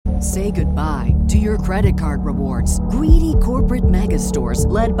Say goodbye to your credit card rewards. Greedy corporate mega stores,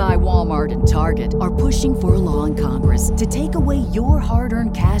 led by Walmart and Target, are pushing for a law in Congress to take away your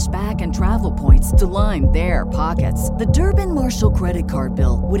hard-earned cash back and travel points to line their pockets. The Durbin-Marshall credit card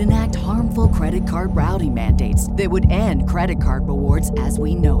bill would enact harmful credit card routing mandates that would end credit card rewards as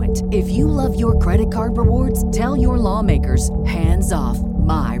we know it. If you love your credit card rewards, tell your lawmakers, hands off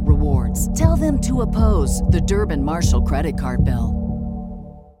my rewards. Tell them to oppose the Durbin-Marshall credit card bill.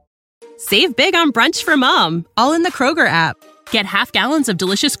 Save big on brunch for mom, all in the Kroger app. Get half gallons of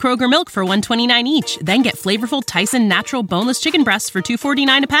delicious Kroger milk for $1.29 each. Then get flavorful Tyson natural boneless chicken breasts for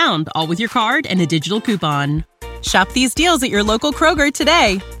 $2.49 a pound, all with your card and a digital coupon. Shop these deals at your local Kroger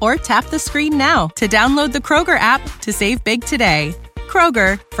today, or tap the screen now to download the Kroger app to save big today.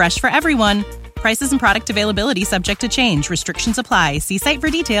 Kroger, fresh for everyone. Prices and product availability subject to change. Restrictions apply. See site for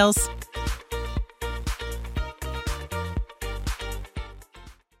details.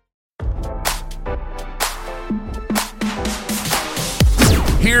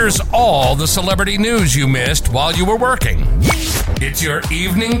 Here's all the celebrity news you missed while you were working. It's your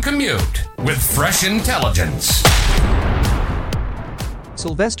evening commute with fresh intelligence.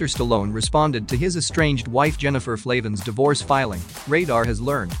 Sylvester Stallone responded to his estranged wife Jennifer Flavin's divorce filing, Radar has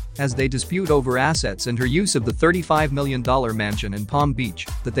learned, as they dispute over assets and her use of the $35 million mansion in Palm Beach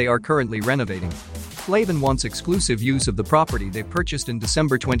that they are currently renovating. Flavin wants exclusive use of the property they purchased in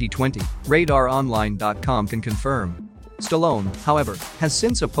December 2020, RadarOnline.com can confirm. Stallone, however, has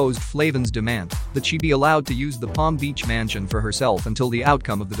since opposed Flavin's demand that she be allowed to use the Palm Beach mansion for herself until the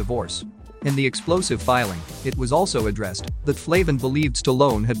outcome of the divorce. In the explosive filing, it was also addressed that Flavin believed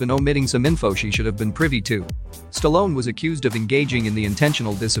Stallone had been omitting some info she should have been privy to. Stallone was accused of engaging in the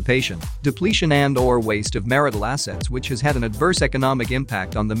intentional dissipation, depletion and/or waste of marital assets, which has had an adverse economic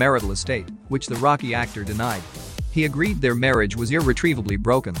impact on the marital estate, which the Rocky actor denied. He agreed their marriage was irretrievably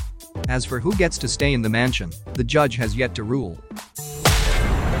broken. As for who gets to stay in the mansion, the judge has yet to rule.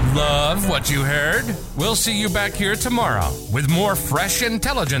 Love what you heard? We'll see you back here tomorrow with more fresh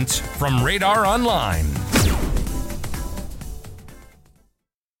intelligence from Radar Online.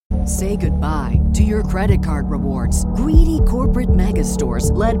 Say goodbye to your credit card rewards. Greedy corporate mega stores,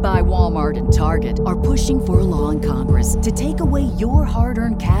 led by Walmart and Target, are pushing for a law in Congress to take away your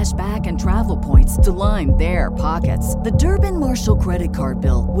hard-earned cash back and travel points to line their pockets. The Durbin-Marshall credit card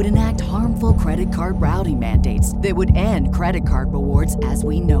bill would enact harmful credit card routing mandates that would end credit card rewards as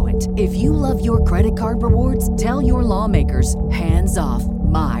we know it. If you love your credit card rewards, tell your lawmakers, hands off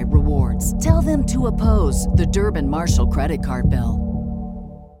my rewards. Tell them to oppose the Durbin-Marshall credit card bill.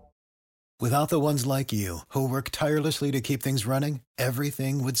 Without the ones like you, who work tirelessly to keep things running,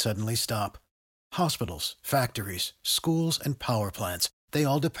 everything would suddenly stop. Hospitals, factories, schools, and power plants, they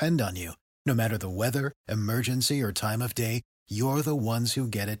all depend on you. No matter the weather, emergency, or time of day, you're the ones who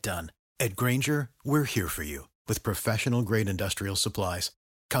get it done. At Grainger, we're here for you with professional-grade industrial supplies.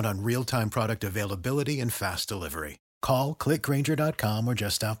 Count on real-time product availability and fast delivery. Call, click Grainger.com, or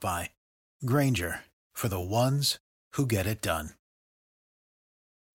just stop by. Grainger, for the ones who get it done.